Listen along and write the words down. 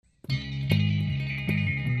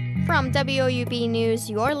From WOUB News,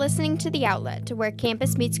 you're listening to The Outlet, where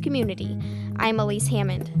campus meets community. I'm Elise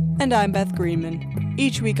Hammond. And I'm Beth Greenman.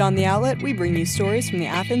 Each week on The Outlet, we bring you stories from the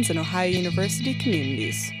Athens and Ohio University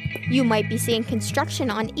communities. You might be seeing construction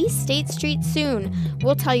on East State Street soon.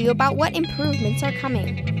 We'll tell you about what improvements are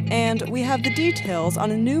coming. And we have the details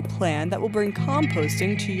on a new plan that will bring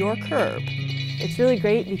composting to your curb. It's really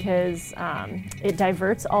great because it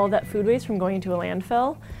diverts all of that food waste from going into a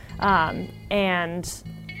landfill, and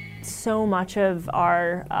so much of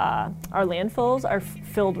our landfills are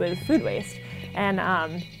filled with food waste,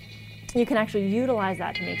 and you can actually utilize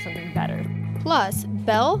that to make something better. Plus,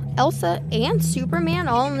 Belle, Elsa, and Superman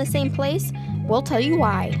all in the same place? We'll tell you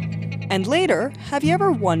why. And later, have you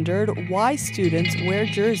ever wondered why students wear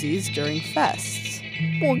jerseys during fests?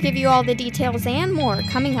 We'll give you all the details and more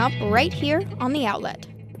coming up right here on The Outlet.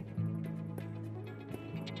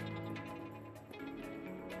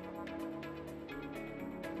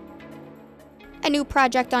 A new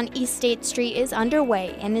project on East State Street is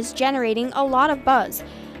underway and is generating a lot of buzz.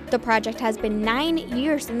 The project has been 9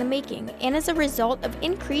 years in the making and is a result of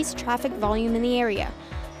increased traffic volume in the area.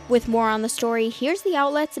 With more on the story, here's The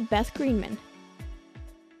Outlet's Beth Greenman.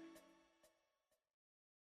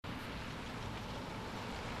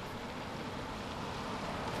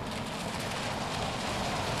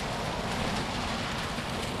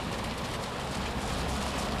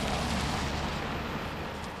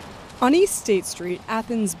 On East State Street,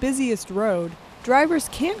 Athens' busiest road, drivers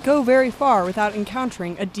can't go very far without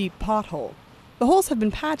encountering a deep pothole. The holes have been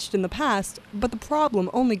patched in the past, but the problem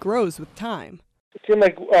only grows with time. It seemed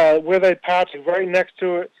like where they patched, right next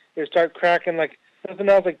to it, it started cracking like nothing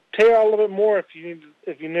else. Like tear out a little bit more if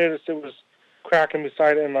you noticed it was cracking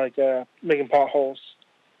beside it and like making potholes.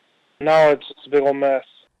 Now it's a big old mess.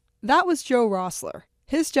 That was Joe Rossler.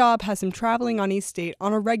 His job has him traveling on East State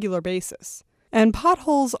on a regular basis. And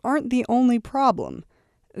potholes aren't the only problem.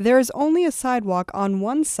 There is only a sidewalk on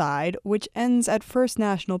one side, which ends at First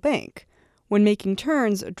National Bank. When making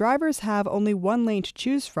turns, drivers have only one lane to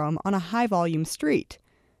choose from on a high-volume street.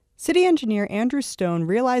 City engineer Andrew Stone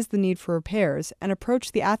realized the need for repairs and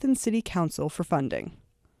approached the Athens City Council for funding.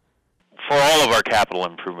 For all of our capital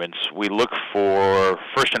improvements, we look for,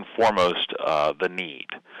 first and foremost, the need.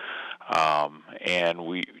 And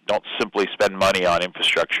we don't simply spend money on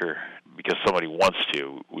infrastructure because somebody wants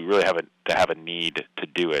to. We really have a need to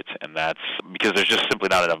do it, and that's because there's just simply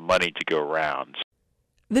not enough money to go around.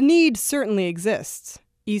 The need certainly exists.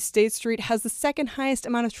 East State Street has the second highest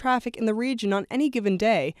amount of traffic in the region on any given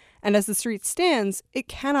day, and as the street stands, it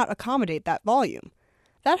cannot accommodate that volume.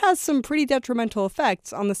 That has some pretty detrimental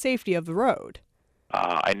effects on the safety of the road.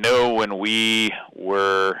 I know when we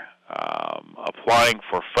were applying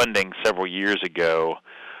for funding several years ago,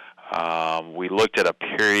 we looked at a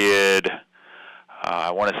period,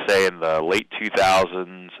 I want to say in the late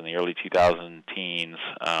 2000s and the early 2000 teens,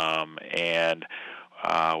 and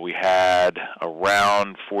we had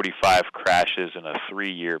around 45 crashes in a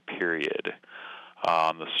 3-year period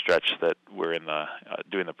on the stretch that we're in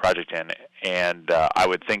doing the project in, and I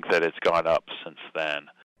would think that it's gone up since then.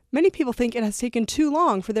 Many people think it has taken too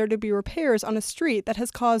long for there to be repairs on a street that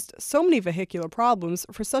has caused so many vehicular problems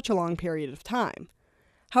for such a long period of time.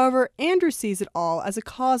 However, Andrew sees it all as a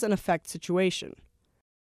cause and effect situation.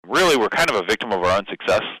 Really, we're kind of a victim of our own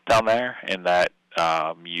success down there in that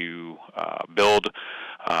you build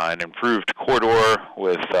an improved corridor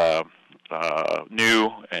with new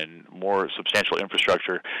and more substantial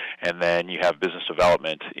infrastructure, and then you have business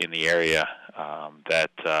development in the area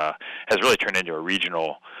that has really turned into a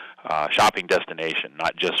regional shopping destination,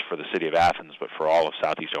 not just for the city of Athens, but for all of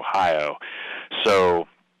Southeast Ohio. So,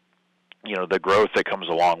 the growth that comes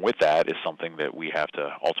along with that is something that we have to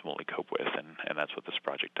ultimately cope with, and that's what this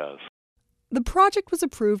project does. The project was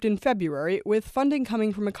approved in February, with funding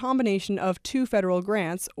coming from a combination of 2 federal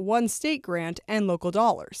grants, 1 state grant, and local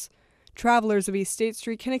dollars. Travelers of East State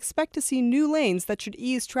Street can expect to see new lanes that should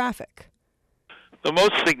ease traffic. The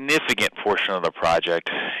most significant portion of the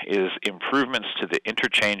project is improvements to the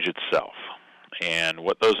interchange itself. And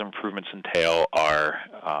what those improvements entail are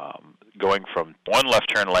going from 1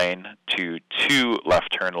 left turn lane to 2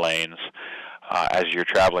 left turn lanes as you're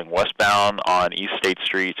traveling westbound on East State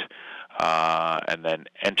Street, and then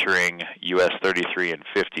entering US 33 and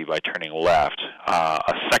 50 by turning left.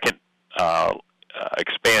 A second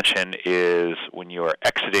expansion is when you are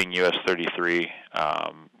exiting US 33,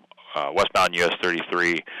 westbound US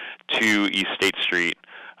 33 to East State Street,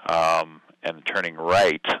 and turning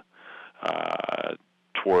right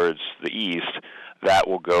towards the east. That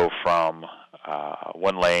will go from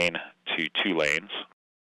 1 lane to 2 lanes.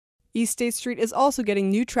 East State Street is also getting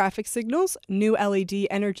new traffic signals, new LED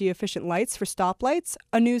energy-efficient lights for stoplights,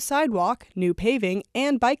 a new sidewalk, new paving,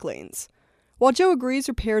 and bike lanes. While Joe agrees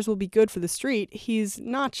repairs will be good for the street, he's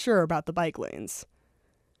not sure about the bike lanes.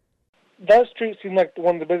 That street seemed like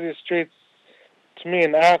one of the busiest streets to me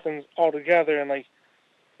in Athens altogether, and like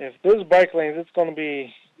if there's bike lanes, it's going to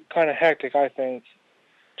be kind of hectic, I think,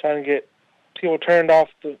 trying to get people turned off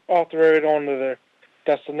the road onto their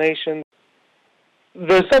destination.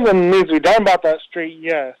 There's something that needs to be done about that street,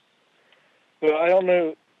 yes, but I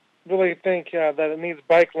don't really think that it needs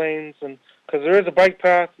bike lanes, and because there is a bike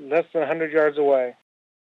path less than 100 yards away.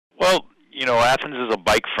 Well, Athens is a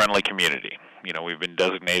bike-friendly community. We've been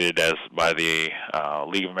designated by the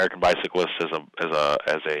League of American Bicyclists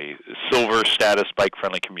as a silver status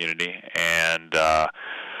bike-friendly community, and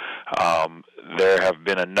there have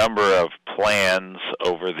been a number of plans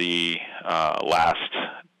over the last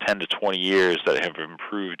 10 to 20 years that have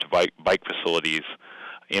improved bike facilities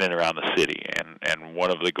in and around the city, and one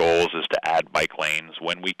of the goals is to add bike lanes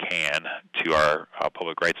when we can to our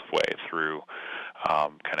public rights of way through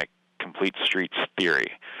kind of complete streets theory.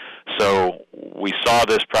 So we saw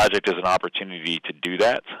this project as an opportunity to do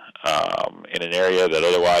that in an area that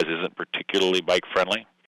otherwise isn't particularly bike-friendly.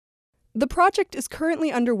 The project is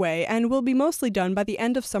currently underway and will be mostly done by the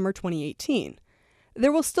end of summer 2018.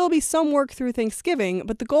 There will still be some work through Thanksgiving,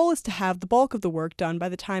 but the goal is to have the bulk of the work done by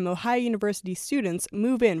the time Ohio University students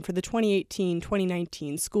move in for the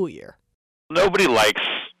 2018-2019 school year. Nobody likes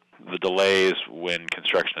the delays when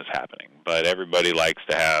construction is happening, but everybody likes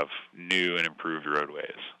to have new and improved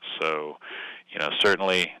roadways. So,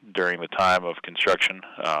 certainly during the time of construction,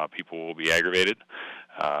 people will be aggravated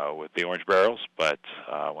with the orange barrels, but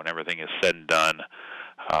when everything is said and done,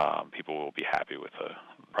 people will be happy with the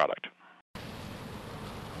product.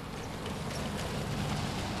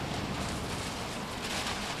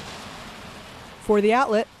 For The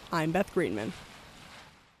Outlet, I'm Beth Greenman.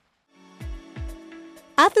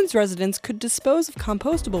 Athens residents could dispose of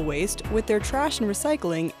compostable waste with their trash and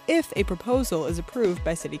recycling if a proposal is approved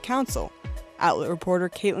by City Council. Outlet reporter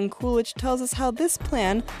Caitlin Coolidge tells us how this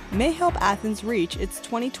plan may help Athens reach its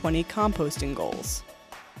 2020 composting goals.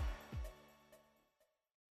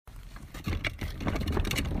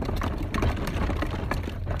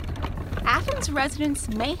 Athens residents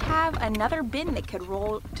may have another bin they could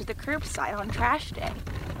roll to the curbside on trash day.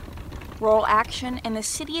 Rural Action and the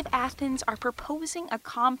City of Athens are proposing a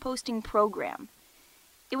composting program.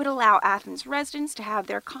 It would allow Athens residents to have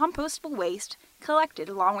their compostable waste collected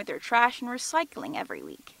along with their trash and recycling every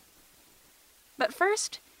week. But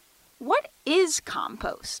first, what is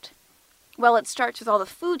compost? Well, it starts with all the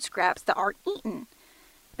food scraps that aren't eaten.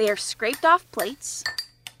 They are scraped off plates,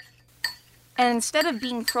 and instead of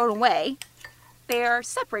being thrown away, they are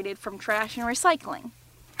separated from trash and recycling.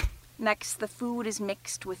 Next, the food is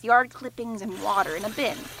mixed with yard clippings and water in a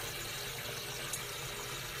bin.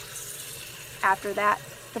 After that,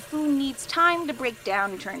 the food needs time to break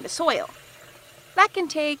down and turn to soil. That can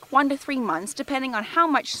take 1 to 3 months depending on how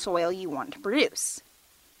much soil you want to produce.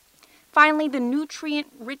 Finally, the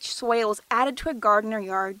nutrient-rich soil is added to a garden or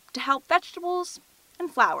yard to help vegetables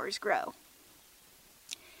and flowers grow.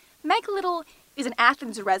 Meg Little is an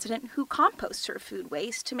Athens resident who composts her food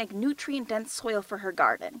waste to make nutrient-dense soil for her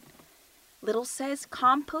garden. Little says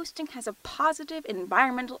composting has a positive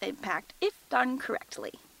environmental impact if done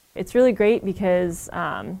correctly. It's really great because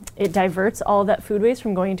it diverts all of that food waste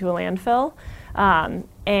from going to a landfill,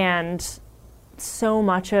 and so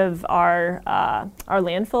much of our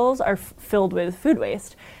landfills are filled with food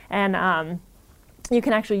waste, and you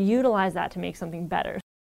can actually utilize that to make something better.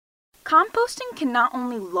 Composting can not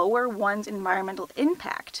only lower one's environmental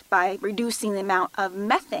impact by reducing the amount of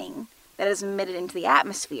methane that is emitted into the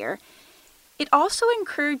atmosphere, it also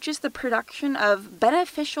encourages the production of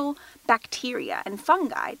beneficial bacteria and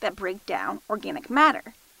fungi that break down organic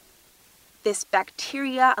matter. This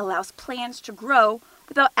bacteria allows plants to grow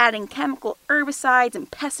without adding chemical herbicides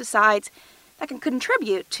and pesticides that can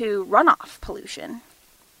contribute to runoff pollution.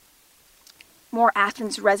 More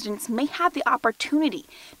Athens residents may have the opportunity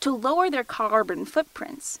to lower their carbon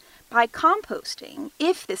footprints by composting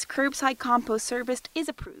if this curbside compost service is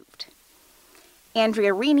approved.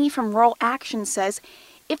 Andrea Rini from Rural Action says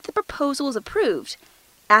if the proposal is approved,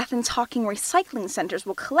 Athens Hawking recycling centers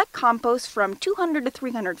will collect compost from 200 to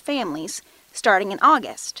 300 families starting in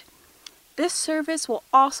August. This service will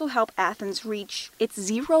also help Athens reach its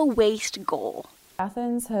zero waste goal.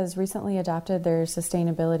 Athens has recently adopted their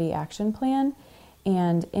Sustainability Action Plan,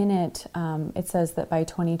 and in it, it says that by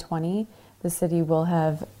 2020, the city will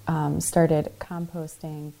have started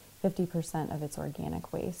composting 50% of its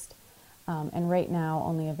organic waste. And right now,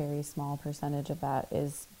 only a very small percentage of that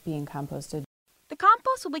is being composted. The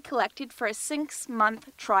compost will be collected for a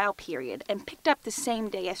 6-month trial period and picked up the same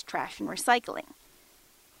day as trash and recycling.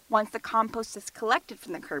 Once the compost is collected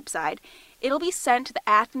from the curbside, it'll be sent to the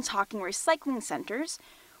Athens Hocking recycling centers,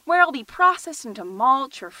 where it'll be processed into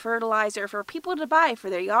mulch or fertilizer for people to buy for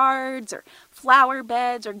their yards or flower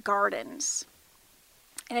beds or gardens.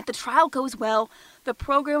 And if the trial goes well, the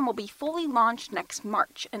program will be fully launched next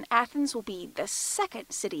March, and Athens will be the second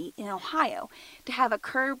city in Ohio to have a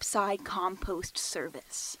curbside compost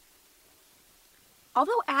service.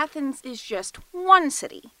 Although Athens is just one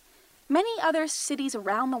city, many other cities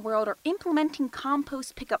around the world are implementing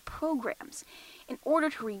compost pickup programs in order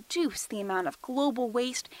to reduce the amount of global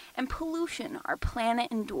waste and pollution our planet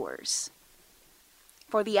endures.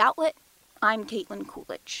 For The Outlet, I'm Caitlin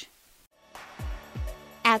Coolidge.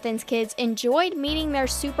 Athens kids enjoyed meeting their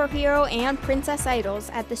superhero and princess idols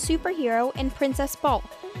at the Superhero and Princess Ball,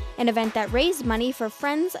 an event that raised money for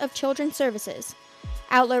Friends of Children's Services.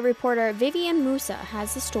 Outlet reporter Vivian Musa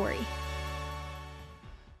has the story.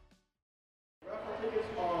 Raffle tickets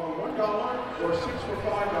are $1 or 6 for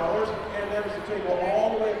 $5, and there's a table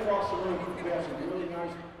all the way across the room. We have some really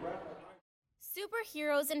nice raffle.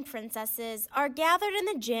 Superheroes and princesses are gathered in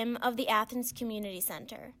the gym of the Athens Community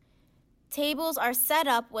Center. Tables are set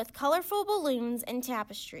up with colorful balloons and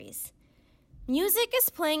tapestries. Music is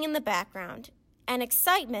playing in the background, and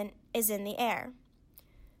excitement is in the air.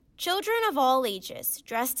 Children of all ages,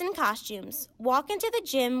 dressed in costumes, walk into the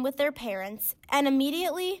gym with their parents, and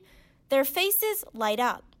immediately, their faces light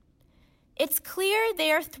up. It's clear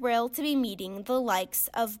they are thrilled to be meeting the likes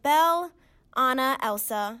of Belle, Anna,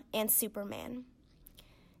 Elsa, and Superman.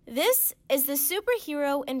 This is the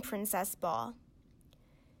Superhero and Princess Ball.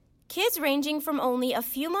 Kids ranging from only a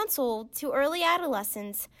few months old to early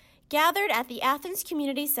adolescents gathered at the Athens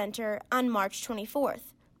Community Center on March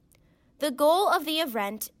 24th. The goal of the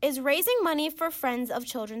event is raising money for Friends of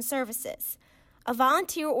Children's Services, a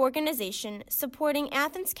volunteer organization supporting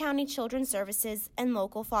Athens County Children's Services and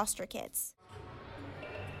local foster kids.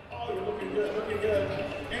 Oh, you're looking good, looking good.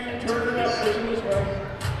 And turn it up, facing this way.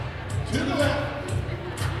 To the left.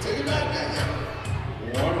 Take it back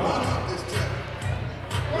now. One more. This time.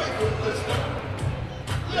 Right foot, let's go.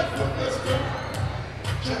 Left foot, let's go.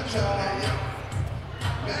 Cha-cha,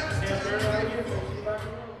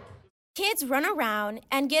 Kids run around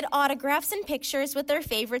and get autographs and pictures with their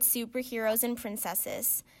favorite superheroes and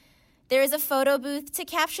princesses. There is a photo booth to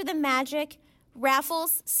capture the magic,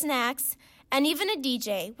 raffles, snacks, and even a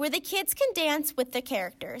DJ where the kids can dance with the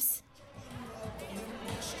characters.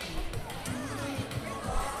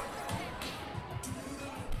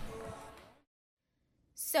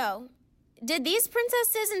 So, did these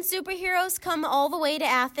princesses and superheroes come all the way to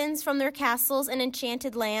Athens from their castles and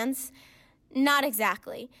enchanted lands? Not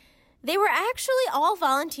exactly. They were actually all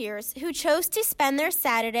volunteers who chose to spend their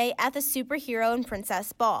Saturday at the Superhero and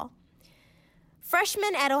Princess Ball.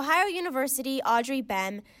 Freshman at Ohio University, Audrey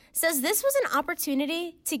Bem, says this was an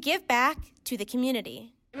opportunity to give back to the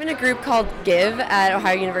community. I'm in a group called GIVE at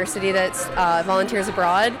Ohio University that's volunteers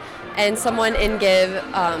abroad, and someone in GIVE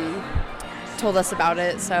told us about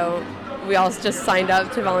it, so we all just signed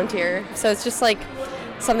up to volunteer. So it's just like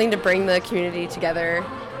something to bring the community together.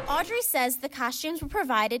 Audrey says the costumes were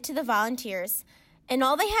provided to the volunteers, and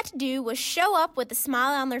all they had to do was show up with a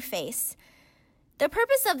smile on their face. The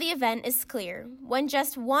purpose of the event is clear when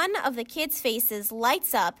just one of the kids' faces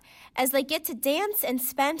lights up as they get to dance and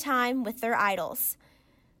spend time with their idols.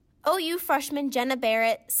 OU freshman Jenna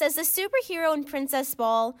Barrett says the Superhero and Princess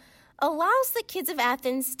Ball allows the kids of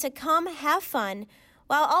Athens to come have fun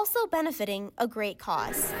while also benefiting a great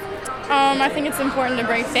cause. I think it's important to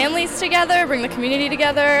bring families together, bring the community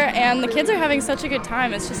together, and the kids are having such a good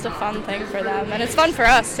time. It's just a fun thing for them, and it's fun for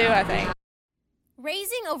us too, I think.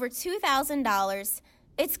 Raising over $2,000,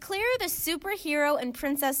 it's clear the Superhero and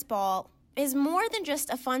Princess Ball is more than just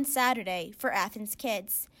a fun Saturday for Athens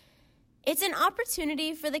kids. It's an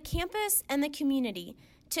opportunity for the campus and the community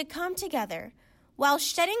to come together while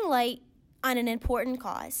shedding light on an important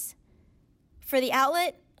cause. For The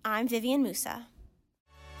Outlet, I'm Vivian Musa.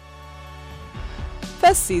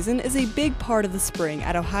 Fest season is a big part of the spring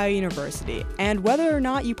at Ohio University, and whether or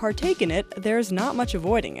not you partake in it, there's not much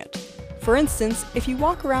avoiding it. For instance, if you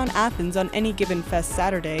walk around Athens on any given Fest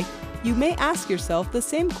Saturday, you may ask yourself the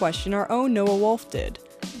same question our own Noah Wolf did.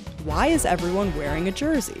 Why is everyone wearing a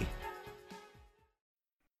jersey?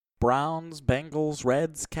 Browns, Bengals,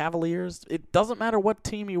 Reds, Cavaliers, it doesn't matter what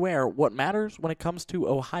team you wear. What matters when it comes to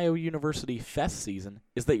Ohio University Fest season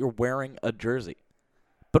is that you're wearing a jersey.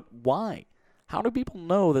 But why? How do people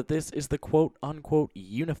know that this is the quote-unquote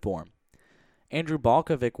uniform? Andrew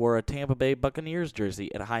Balkovic wore a Tampa Bay Buccaneers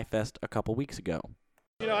jersey at High Fest a couple weeks ago.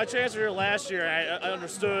 I transferred here last year. I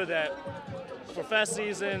understood that for Fest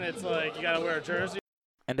season, it's like you got to wear a jersey.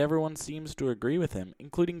 And everyone seems to agree with him,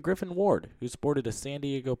 including Griffin Ward, who sported a San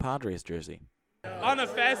Diego Padres jersey. On the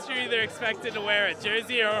Fest, you're either expected to wear a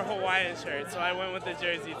jersey or a Hawaiian shirt, so I went with the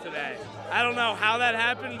jersey today. I don't know how that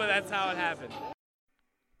happened, but that's how it happened.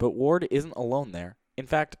 But Ward isn't alone there. In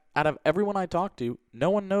fact, out of everyone I talked to, no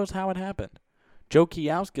one knows how it happened. Joe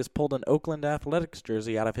Kiauskis pulled an Oakland Athletics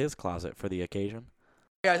jersey out of his closet for the occasion.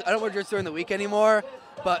 I don't wear jerseys during the week anymore,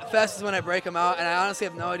 but Fest is when I break them out, and I honestly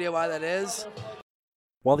have no idea why that is.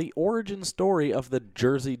 While the origin story of the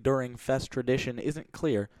jersey during Fest tradition isn't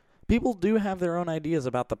clear, people do have their own ideas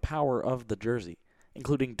about the power of the jersey,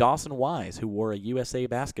 including Dawson Wise, who wore a USA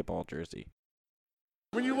basketball jersey.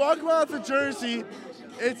 When you walk around with a jersey,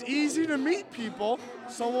 it's easy to meet people.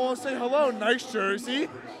 Someone will say, hello, nice jersey.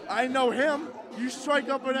 I know him. You strike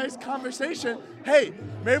up a nice conversation. Hey,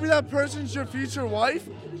 maybe that person's your future wife,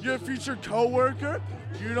 your future coworker.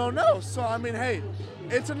 You don't know. So, hey,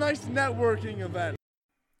 it's a nice networking event.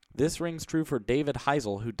 This rings true for David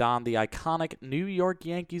Heisel, who donned the iconic New York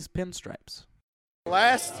Yankees pinstripes.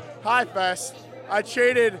 Last High Fest, I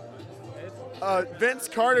traded a Vince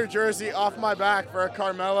Carter jersey off my back for a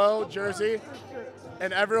Carmelo jersey,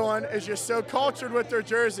 and everyone is just so cultured with their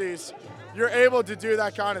jerseys. You're able to do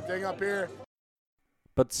that kind of thing up here.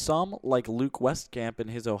 But some, like Luke Westcamp in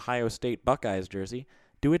his Ohio State Buckeyes jersey,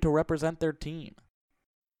 do it to represent their team.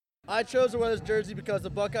 I chose to wear this jersey because the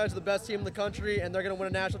Buckeyes are the best team in the country, and they're going to win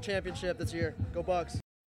a national championship this year. Go Bucks.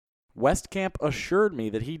 Westcamp assured me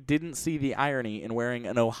that he didn't see the irony in wearing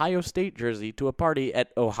an Ohio State jersey to a party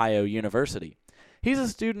at Ohio University. He's a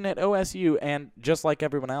student at OSU and, just like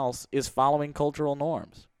everyone else, is following cultural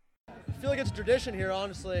norms. I feel like it's a tradition here,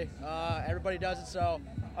 honestly. Everybody does it, so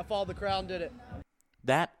I followed the crowd and did it.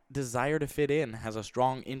 That desire to fit in has a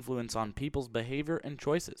strong influence on people's behavior and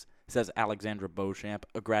choices, says Alexandra Beauchamp,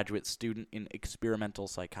 a graduate student in experimental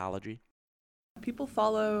psychology. People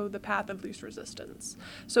follow the path of least resistance.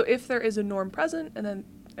 So if there is a norm present and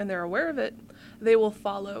they're aware of it, they will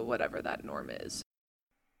follow whatever that norm is.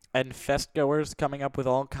 And festgoers coming up with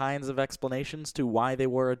all kinds of explanations to why they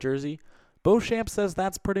wore a jersey, Beauchamp says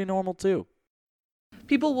that's pretty normal too.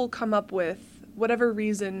 People will come up with whatever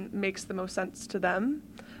reason makes the most sense to them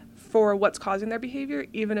for what's causing their behavior,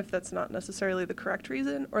 even if that's not necessarily the correct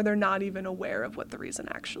reason, or they're not even aware of what the reason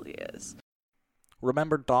actually is.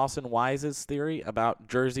 Remember Dawson Wise's theory about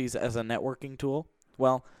jerseys as a networking tool?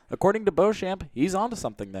 Well, according to Beauchamp, he's onto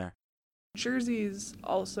something there. Jerseys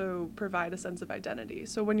also provide a sense of identity.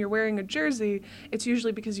 So when you're wearing a jersey, it's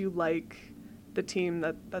usually because you like the team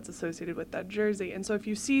that's associated with that jersey. And so if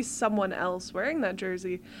you see someone else wearing that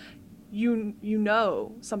jersey, you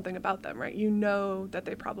know something about them, right? You know that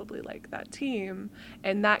they probably like that team,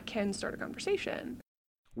 and that can start a conversation.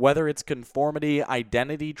 Whether it's conformity,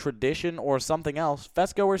 identity, tradition, or something else,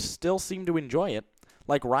 festgoers still seem to enjoy it,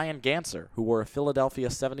 like Ryan Ganser, who wore a Philadelphia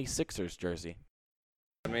 76ers jersey.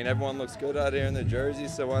 Everyone looks good out here in their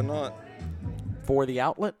jerseys, so why not? For The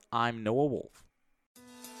Outlet, I'm Noah Wolf.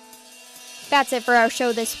 That's it for our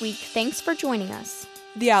show this week. Thanks for joining us.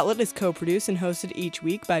 The Outlet is co-produced and hosted each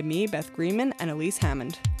week by me, Beth Greenman, and Elise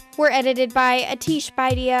Hammond. We're edited by Atish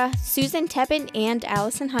Baidia, Susan Teppin, and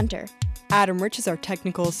Allison Hunter. Adam Rich is our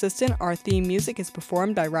technical assistant. Our theme music is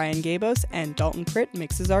performed by Ryan Gabos, and Dalton Pritt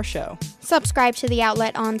mixes our show. Subscribe to The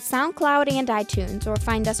Outlet on SoundCloud and iTunes, or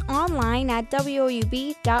find us online at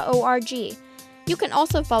woub.org. You can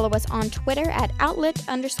also follow us on Twitter at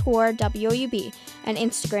outlet_WOUB and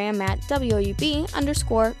Instagram at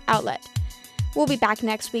WOUB_outlet. We'll be back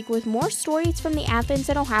next week with more stories from the Athens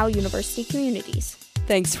and Ohio University communities.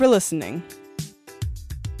 Thanks for listening.